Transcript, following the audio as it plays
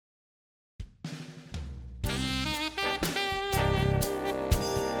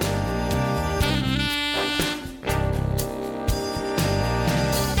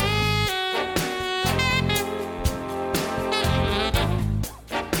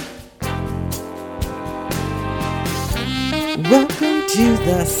to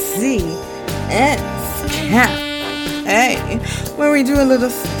the CS Cafe, where we do a little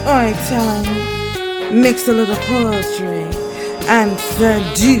storytelling, mix a little poetry, and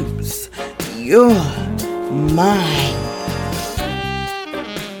seduce your mind.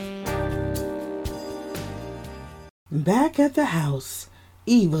 Back at the house,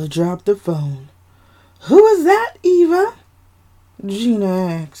 Eva dropped the phone. "Who is that, Eva?"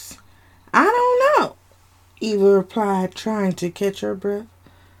 Gina asked. "I don't know," Eva replied, trying to catch her breath.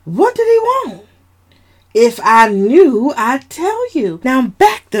 "What did he want?" "If I knew, I'd tell you. Now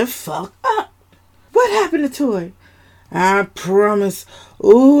back the fuck up." "What happened to Tori?" "I promise,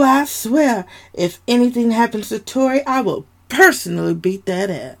 I swear, if anything happens to Tori, I will personally beat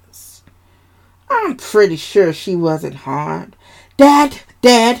that ass." "I'm pretty sure she wasn't harmed." Dad,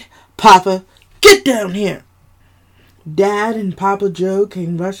 Papa, get down here." Dad and Papa Joe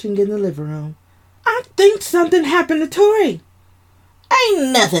came rushing in the living room. "I think something happened to Tori."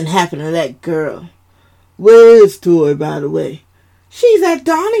 "Ain't nothing happened to that girl." "Where is Tori, by the way?" "She's at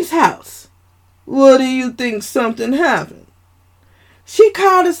Donnie's house." "What do you think something happened?" "She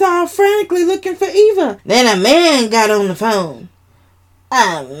called us all frantically looking for Eva. Then a man got on the phone."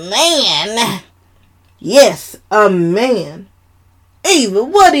 "A man?" "Yes, a man." "Eva,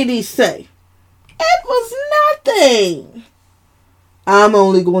 what did he say?" "It was nothing." "I'm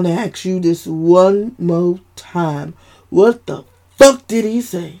only going to ask you this one more time. What the fuck did he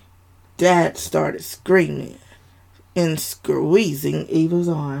say?" Dad started screaming and squeezing Eva's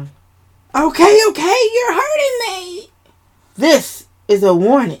arm. Okay, you're hurting me." "This is a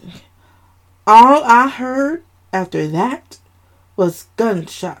warning. All I heard after that was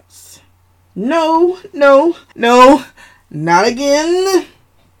gunshots." No, not again.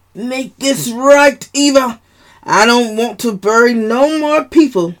 Make this right, Eva. I don't want to bury no more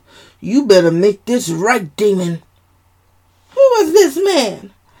people. You better make this right, demon." "Who was this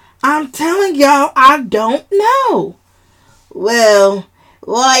man?" "I'm telling y'all, I don't know." "Well,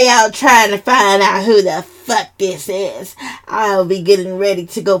 while y'all trying to find out who the fuck this is, I'll be getting ready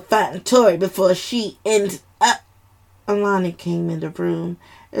to go find Tori before she ends up." Alani came in the room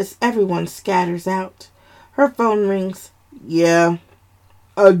as everyone scatters out. Her phone rings. "Yeah,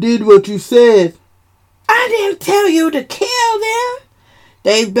 I did what you said." "I didn't tell you to kill them.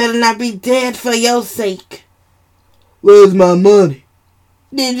 They better not be dead for your sake." "Where's my money?"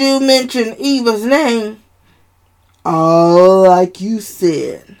 "Did you mention Eva's name?" "All like you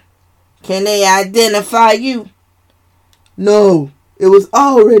said." "Can they identify you?" "No, it was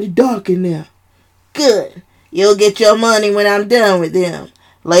already dark in there." "Good. You'll get your money when I'm done with them.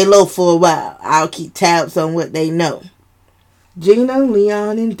 Lay low for a while. I'll keep tabs on what they know." Gina,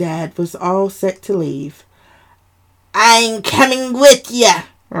 Leon, and Dad was all set to leave. "I ain't coming with ya,"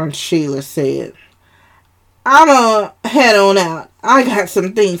 Aunt Sheila said. "I'm gonna head on out. I got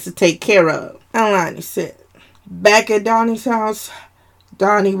some things to take care of," Alani said. Back at Donnie's house,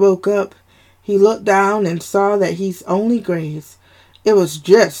 Donnie woke up. He looked down and saw that he's only grazed. It was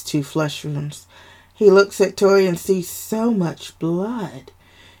just 2 flesh wounds. He looks at Tori and sees so much blood.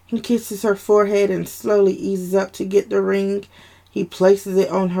 He kisses her forehead and slowly eases up to get the ring. He places it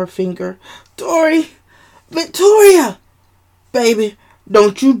on her finger. "Tori! Victoria! Baby,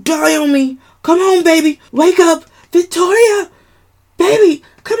 don't you die on me. Come on, baby. Wake up. Victoria! Baby,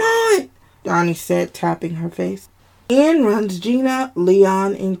 come on," Donnie said, tapping her face. In runs Gina,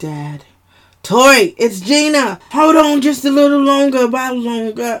 Leon, and Dad. "Tori, it's Gina. Hold on just a little longer, about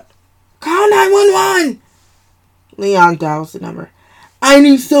longer. Call 911. Leon dials the number. "I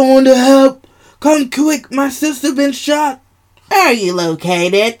need someone to help. Come quick, my sister been shot." "Where are you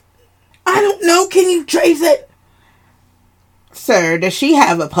located?" "I don't know. Can you trace it?" "Sir, does she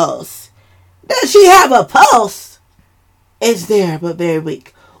have a pulse?" "Does she have a pulse?" "It's there, but very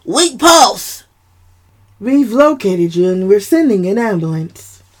weak." "Weak pulse." "We've located you and we're sending an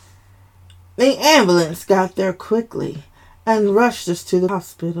ambulance." The ambulance got there quickly and rushed us to the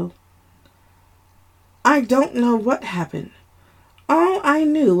hospital. I don't know what happened. All I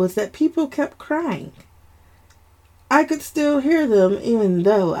knew was that people kept crying. I could still hear them even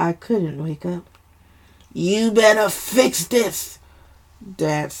though I couldn't wake up. "You better fix this,"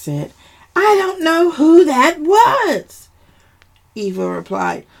 Dad said. "I don't know who that was," Eva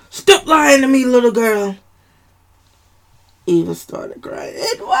replied. "Stop lying to me, little girl." Eva started crying.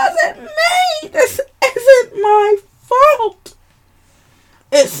 "It wasn't me. This isn't my fault."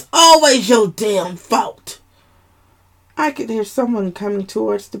 "It's always your damn fault." I could hear someone coming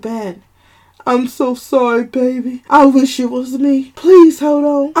towards the bed. "I'm so sorry, baby. I wish it was me. Please hold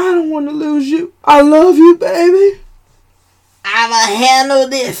on. I don't want to lose you. I love you, baby." "I'ma handle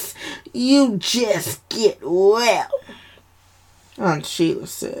this. You just get well." Aunt Sheila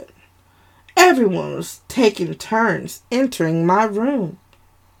said. Everyone was taking turns entering my room.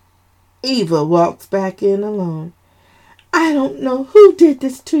 Eva walked back in alone. I don't know who did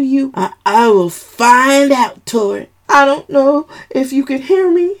this to you. I will find out, Tori. I don't know if you can hear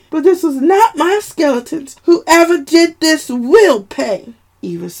me, but this was not my skeletons. Whoever did this will pay,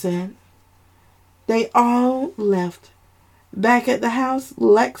 Eva said. They all left. Back at the house,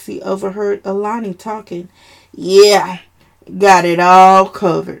 Lexi overheard Alani talking. Yeah, got it all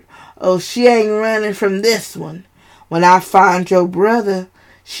covered. Oh, she ain't running from this one. When I find your brother,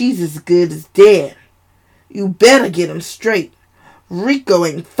 she's as good as dead. You better get him straight. Rico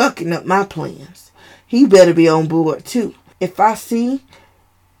ain't fucking up my plans. He better be on board, too. If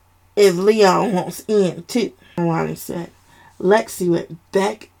Leon wants in, too, Alani said. Lexi went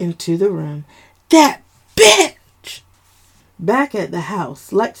back into the room. That bitch! Back at the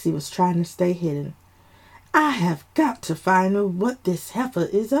house, Lexi was trying to stay hidden. I have got to find out what this heifer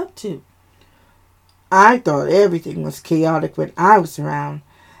is up to. I thought everything was chaotic when I was around,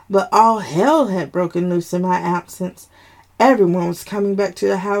 but all hell had broken loose in my absence. Everyone was coming back to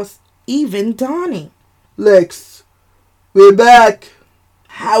the house, even Donnie. Lex, we're back.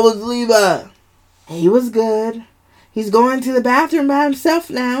 How was Levi? He was good. He's going to the bathroom by himself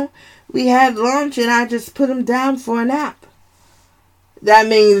now. We had lunch and I just put him down for a nap. That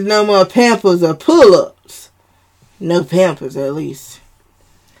means no more Pampers or pull-ups. No Pampers, at least.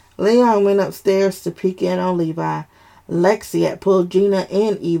 Leon went upstairs to peek in on Levi. Lexi had pulled Gina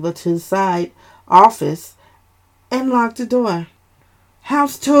and Eva to the side office and locked the door.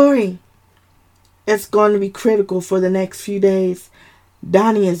 How's Tori? It's going to be critical for the next few days.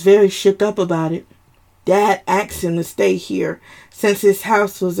 Donnie is very shook up about it. Dad asked him to stay here since his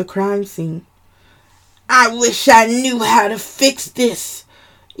house was a crime scene. I wish I knew how to fix this,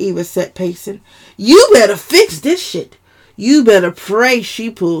 Eva said, pacing. You better fix this shit. You better pray she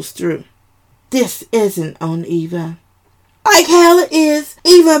pulls through. This isn't on Eva. Like hell it is.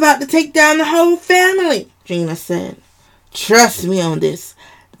 Eva about to take down the whole family, Gina said. Trust me on this.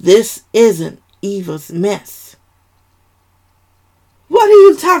 This isn't Eva's mess. What are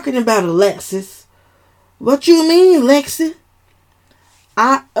you talking about, Alexis? What you mean, Lexi?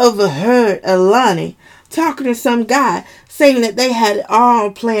 I overheard Alani talking to some guy saying that they had it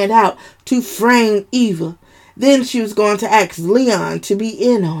all planned out to frame Eva. Then she was going to ask Leon to be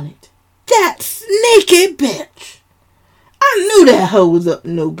in on it. That sneaky bitch. I knew that hoe was up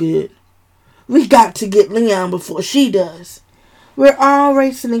no good. We got to get Leon before she does. We're all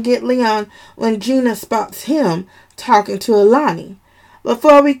racing to get Leon when Gina spots him talking to Alani.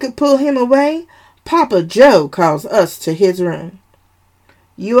 Before we could pull him away, Papa Joe calls us to his room.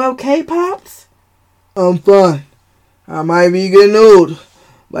 You okay, Pops? I'm fine. I might be getting old,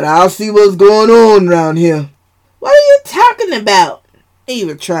 but I'll see what's going on around here. What are you talking about?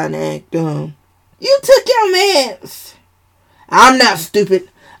 Eva trying to act dumb. You took your meds. I'm not stupid.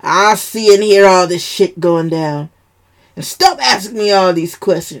 I see and hear all this shit going down. And stop asking me all these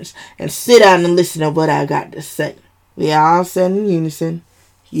questions and sit down and listen to what I got to say. We all said in unison,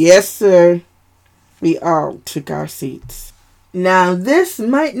 yes, sir. We all took our seats. Now, this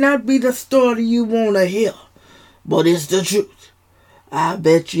might not be the story you want to hear, but it's the truth. I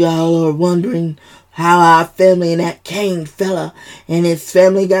bet y'all are wondering how our family and that Kane fella and his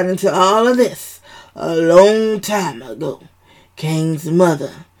family got into all of this a long time ago. Kane's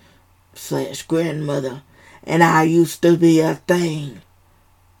mother / grandmother and I used to be a thing.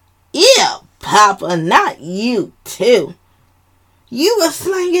 Yeah, Papa, not you too. You were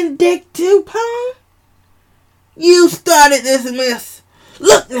slinging dick too, Pong? You started this mess.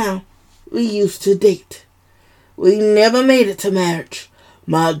 Look now, we used to date. We never made it to marriage.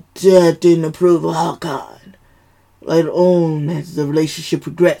 My dad didn't approve of our kind. Later on, as the relationship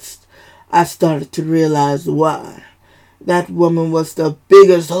progressed, I started to realize why. That woman was the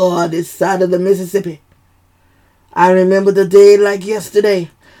biggest whore this side of the Mississippi. I remember the day like yesterday.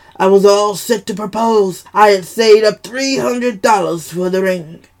 I was all set to propose. I had saved up $300 for the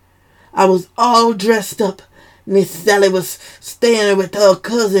ring. I was all dressed up. Miss Sally was staying with her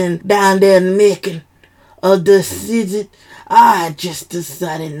cousin down there in Macon. I just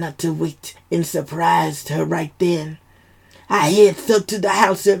decided not to wait and surprised her right then. I heads up to the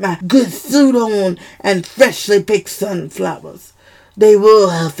house with my good suit on and freshly picked sunflowers. They were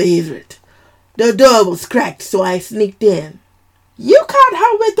her favorite. The door was cracked, so I sneaked in. You caught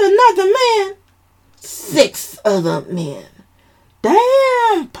her with another man? 6 other men.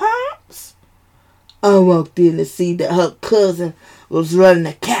 Damn, Pops. I walked in to see that her cousin was running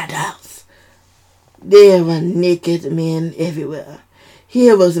a cat house. There were naked men everywhere,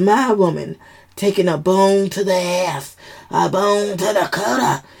 Here was my woman taking a bone to the ass, a bone to the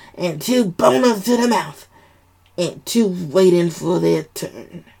cutter, and 2 boners to the mouth, and 2 waiting for their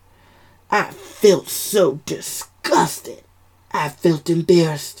turn. I felt so disgusted. I felt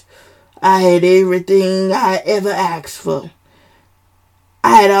embarrassed. I had everything I ever asked for.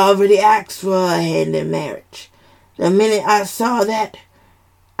 I had already asked for a hand in marriage. The minute I saw that,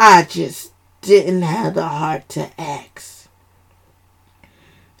 I just didn't have the heart to ask.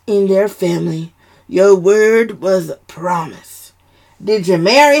 In their family, your word was a promise. Did you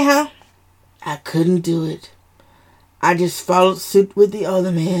marry her? I couldn't do it. I just followed suit with the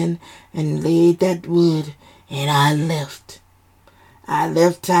other man and laid that wood, and I left. I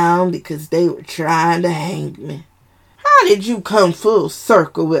left town because they were trying to hang me. How did you come full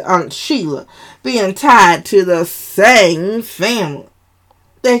circle with Aunt Sheila being tied to the same family?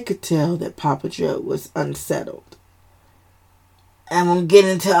 They could tell that Papa Joe was unsettled. I won't get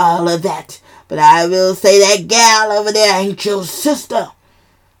into all of that, but I will say that gal over there ain't your sister.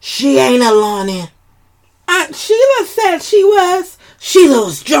 She ain't a Lonnie. Aunt Sheila said she was. Sheila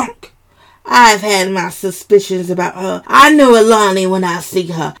was drunk. I've had my suspicions about her. I know Alani when I see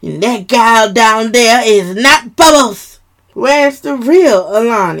her. And that gal down there is not Bubbles. Where's the real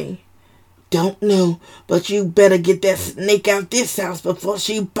Alani? Don't know, but you better get that snake out this house before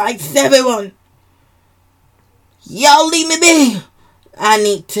she bites everyone. Y'all leave me be. I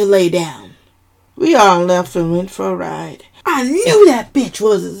need to lay down. We all left and went for a ride. I knew that bitch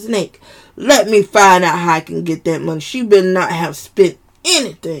was a snake. Let me find out how I can get that money. She better not have spent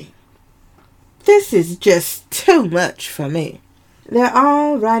anything. This is just too much for me. They're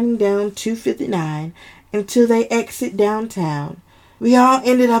all riding down 259 until they exit downtown. We all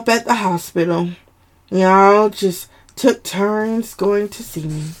ended up at the hospital. We all just took turns going to see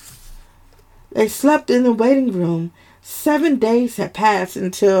me. They slept in the waiting room. 7 days had passed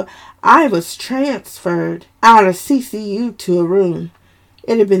until I was transferred out of CCU to a room.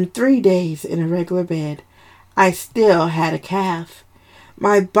 It had been 3 days in a regular bed. I still had a calf.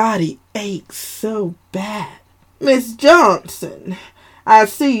 My body ached so bad. Miss Johnson, I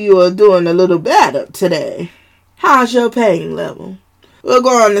see you are doing a little better today. How's your pain level? We're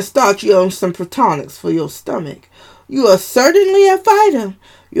going to start you on some protonics for your stomach. You are certainly a fighter.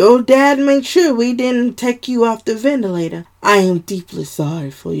 Your dad made sure we didn't take you off the ventilator. I am deeply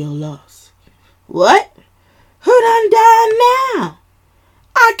sorry for your loss. What? Who done died now?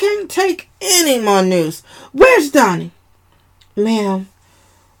 I can't take any more news. Where's Donnie? Ma'am,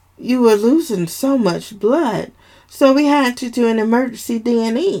 you were losing so much blood, so we had to do an emergency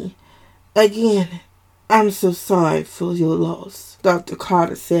D&E. Again, I'm so sorry for your loss, Dr.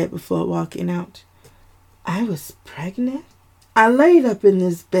 Carter said before walking out. I was pregnant? I laid up in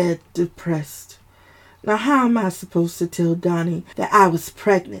this bed depressed. Now how am I supposed to tell Donnie that I was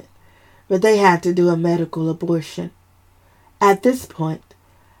pregnant? But they had to do a medical abortion. At this point,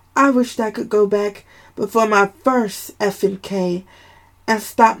 I wished I could go back before my first F&K and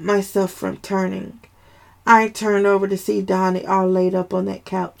stop myself from turning. I turned over to see Donnie all laid up on that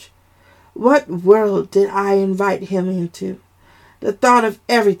couch. What world did I invite him into? The thought of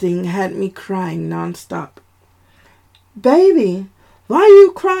everything had me crying nonstop. Baby, why are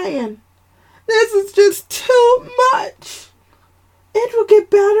you crying? This is just too much. It will get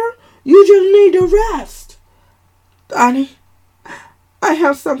better. You just need to rest. Donnie, I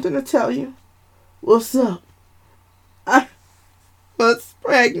have something to tell you. What's up? I was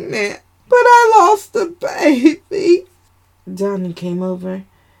pregnant, but I lost the baby. Donnie came over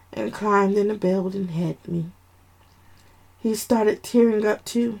and climbed in the bed and had me. He started tearing up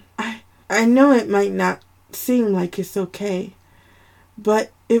too. I know it might not seem like it's okay,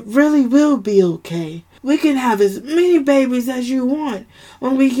 but it really will be okay. We can have as many babies as you want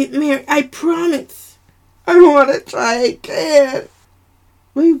when we get married. I promise. I want to try again.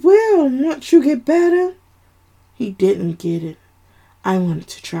 We will once you get better. He didn't get it. I wanted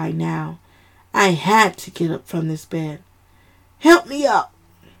to try now. I had to get up from this bed. Help me up.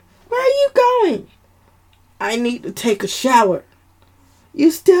 Where are you going? I need to take a shower. You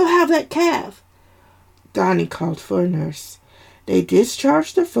still have that calf. Donnie called for a nurse. They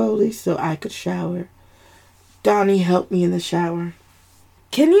discharged the Foley so I could shower. Donnie helped me in the shower.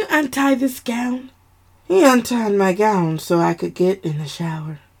 Can you untie this gown? He untied my gown so I could get in the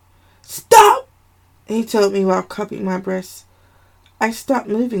shower. Stop! He told me while cupping my breasts. I stopped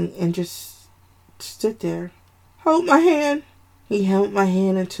moving and just stood there. Hold my hand. He held my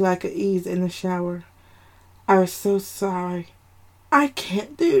hand until I could ease in the shower. I was so sorry. I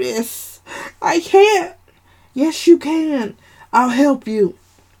can't do this. I can't. Yes, you can. I'll help you.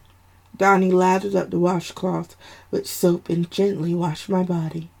 Donnie lathered up the washcloth, with soap and gently washed my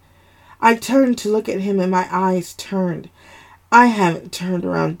body. I turned to look at him and my eyes turned. I haven't turned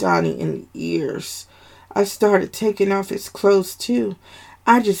around Donnie in years. I started taking off his clothes too.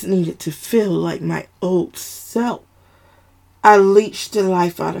 I just needed to feel like my old self. I leached the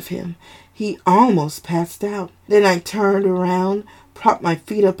life out of him. He almost passed out. Then I turned around, propped my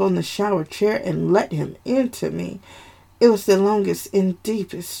feet up on the shower chair, and let him into me. It was the longest and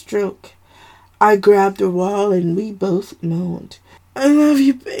deepest stroke. I grabbed the wall and we both moaned. I love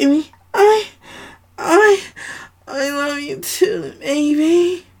you, baby. I love you too,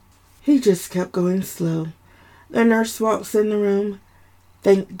 baby. He just kept going slow. The nurse walks in the room.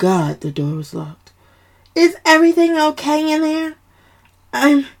 Thank God the door was locked. Is everything okay in there?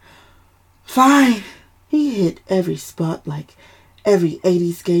 I'm fine. He hit every spot like every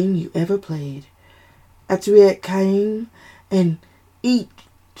 80s game you ever played. After it came and each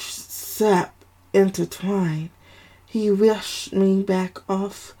sap intertwined, he wished me back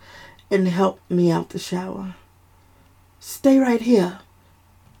off and helped me out the shower. Stay right here,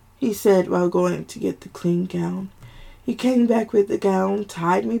 he said while going to get the clean gown. He came back with the gown,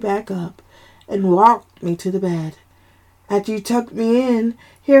 tied me back up, and walked me to the bed. After you tucked me in,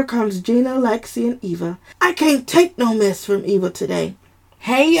 here comes Gina, Lexi, and Eva. I can't take no mess from Eva today.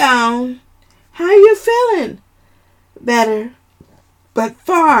 Hey, y'all. How you feeling? Better, but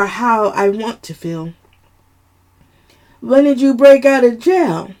far how I want to feel. When did you break out of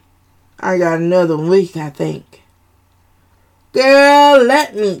jail? I got another week, I think. Girl,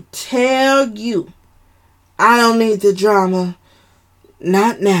 let me tell you, I don't need the drama.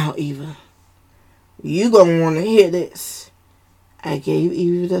 Not now, Eva. You gonna want to hear this. I gave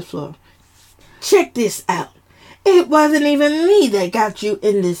Eva the floor. Check this out. It wasn't even me that got you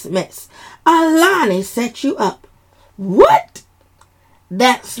in this mess. Alani set you up. What?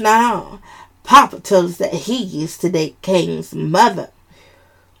 That's not all. Papa told us that he used to date Kane's mother.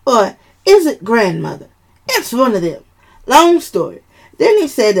 Or is it grandmother? It's one of them. Long story. Then he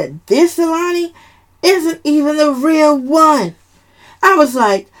said that this Alani isn't even the real one. I was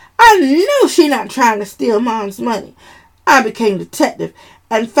like, I know she not trying to steal Mom's money. I became detective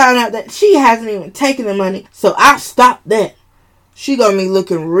and found out that she hasn't even taken the money, so I stopped that. She gonna be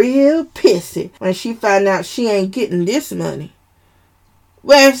looking real pissy when she find out she ain't getting this money.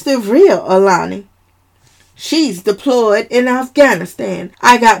 Where's the real Alani? She's deployed in Afghanistan.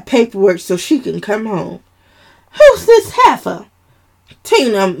 I got paperwork so she can come home. Who's this heifer?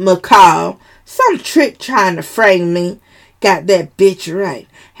 Tina McCall. Some trick trying to frame me. Got that bitch right.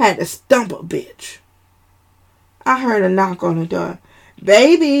 Had to stump a bitch. I heard a knock on the door.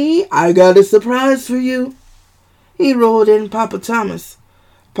 Baby, I got a surprise for you. He rolled in Papa Thomas.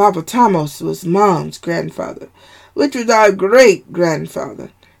 Papa Thomas was Mom's grandfather, which was our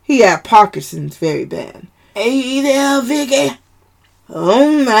great-grandfather. He had Parkinson's very bad. Hey there, Vicky.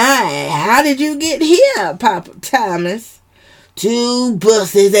 Oh my, how did you get here, Papa Thomas? 2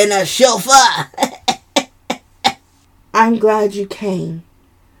 buses and a chauffeur. I'm glad you came.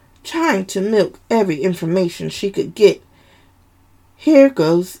 Trying to milk every information she could get. Here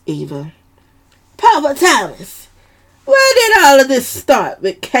goes Eva. Papa Thomas, where did all of this start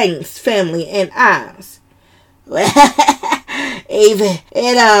with Kane's family and ours? Well, Eva,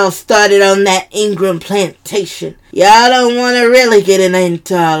 it all started on that Ingram plantation. Y'all don't want to really get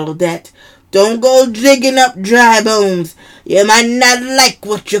into all of that. Don't go digging up dry bones. You might not like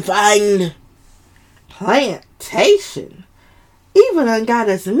what you find. Plantation? Eva done got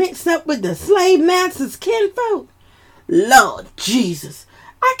us mixed up with the slave master's kinfolk. Lord Jesus,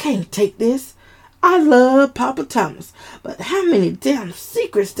 I can't take this. I love Papa Thomas, but how many damn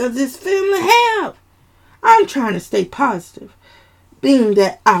secrets does this family have? I'm trying to stay positive, being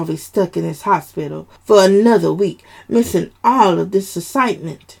that I'll be stuck in this hospital for another week, missing all of this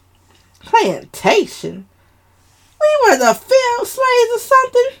excitement. Plantation? We were the field slaves or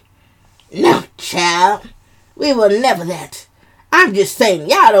something? No, child. We were never that. I'm just saying,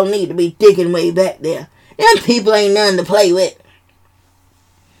 y'all don't need to be digging way back there. Them people ain't nothing to play with.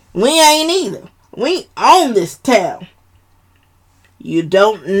 We ain't either. We own this town. You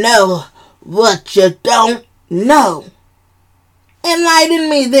don't know what you don't know. Enlighten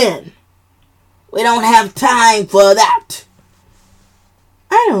me then. We don't have time for that.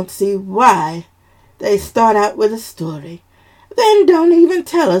 I don't see why they start out with a story, then don't even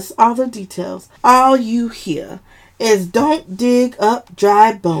tell us all the details. All you hear is don't dig up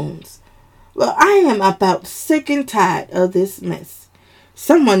dry bones. Well, I am about sick and tired of this mess.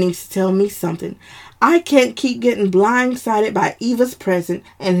 Someone needs to tell me something. I can't keep getting blindsided by Eva's presence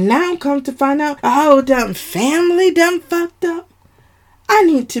and now come to find out the whole damn family done fucked up. I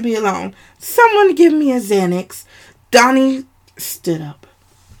need to be alone. Someone give me a Xanax. Donnie stood up.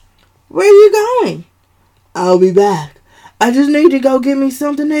 Where are you going? I'll be back. I just need to go get me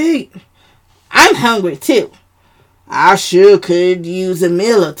something to eat. I'm hungry too. I sure could use a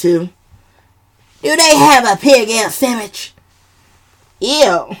meal or two. Do they have a pig ale sandwich?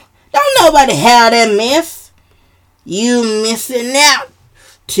 Ew. Don't nobody have that mess. You missing out.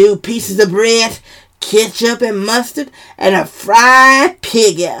 2 pieces of bread, ketchup and mustard, and a fried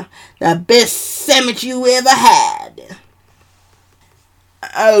pig ale. The best sandwich you ever had.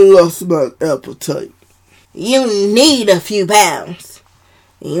 I lost my appetite. You need a few pounds.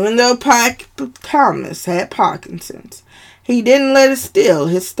 Even though Thomas had Parkinson's, he didn't let it steal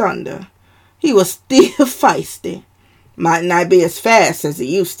his thunder. He was still feisty. Might not be as fast as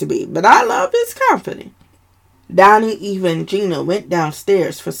he used to be, but I love his company. Donnie, Eva, and Gina went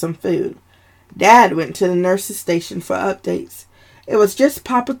downstairs for some food. Dad went to the nurse's station for updates. It was just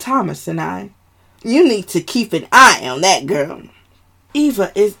Papa Thomas and I. You need to keep an eye on that girl.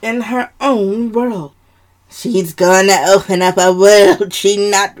 Eva is in her own world. She's gonna open up a world she's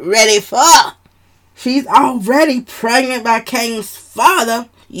not ready for. She's already pregnant by Kane's father.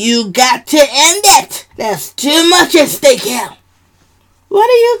 You got to end it. There's too much at stake here. What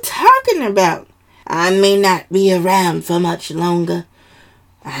are you talking about? I may not be around for much longer.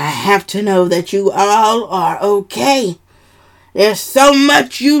 I have to know that you all are okay. There's so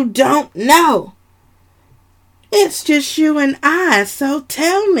much you don't know. It's just you and I, so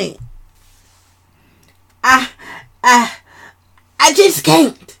tell me. I just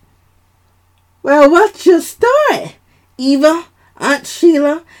can't. Well, what's your story? Eva, Aunt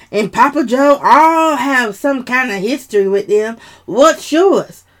Sheila, and Papa Joe all have some kind of history with them. What's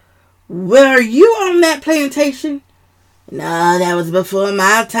yours? Were you on that plantation? No, that was before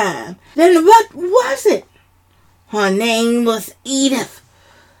my time. Then what was it? Her name was Edith.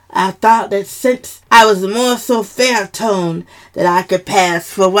 I thought that since I was more so fair-toned that I could pass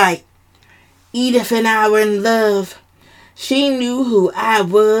for white. Edith and I were in love. She knew who I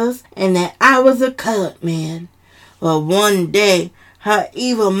was and that I was a colored man. Well, one day, her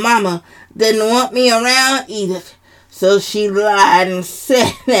evil mama didn't want me around Edith, so she lied and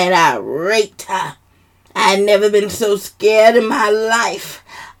said that I raped her. I'd never been so scared in my life.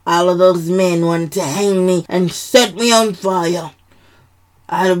 All of those men wanted to hang me and set me on fire.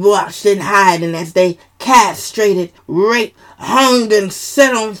 I watched in hiding as they castrated, raped, hung, and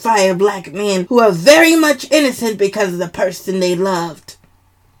set on fire black men who are very much innocent because of the person they loved.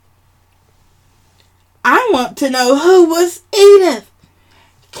 I want to know who was Edith,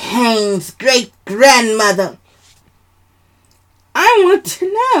 Kane's great-grandmother. I want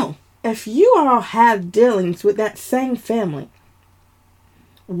to know if you all have dealings with that same family.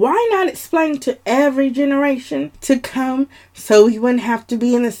 Why not explain to every generation to come so we wouldn't have to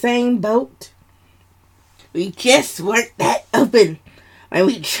be in the same boat? We just weren't that open. When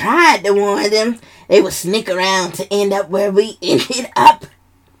we tried to warn them, they would sneak around to end up where we ended up.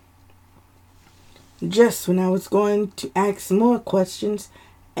 Just when I was going to ask more questions,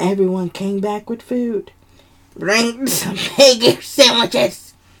 everyone came back with food. Bring some pig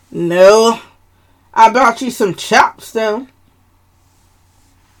sandwiches. No, I brought you some chops, though.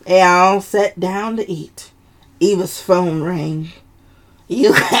 They all sat down to eat. Eva's phone rang.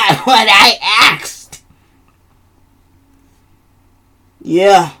 You got what I asked.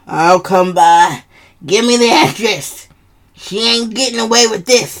 Yeah, I'll come by. Give me the address. She ain't getting away with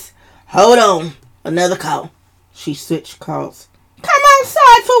this. Hold on. Another call. She switched calls. Come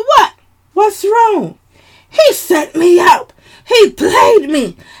outside for what? What's wrong? He set me up. He played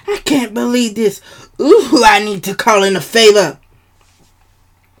me. I can't believe this. Ooh, I need to call in a favor.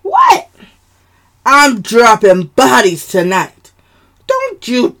 What? I'm dropping bodies tonight. Don't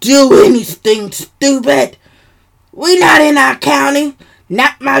you do anything stupid. We not in our county.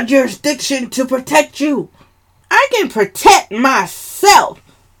 Not my jurisdiction to protect you. I can protect myself,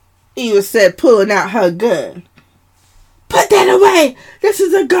 Eva said, pulling out her gun. Put that away. This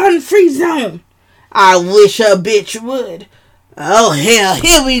is a gun-free zone. I wish a bitch would. Oh, hell,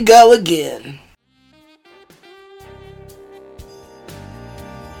 here we go again.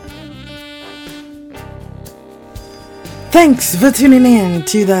 Thanks for tuning in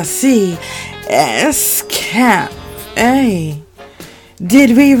to the CS Cafe.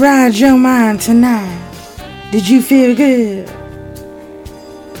 Did we ride your mind tonight? Did you feel good?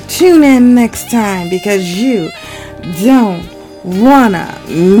 Tune in next time because you don't wanna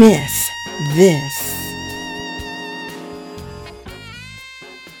miss this.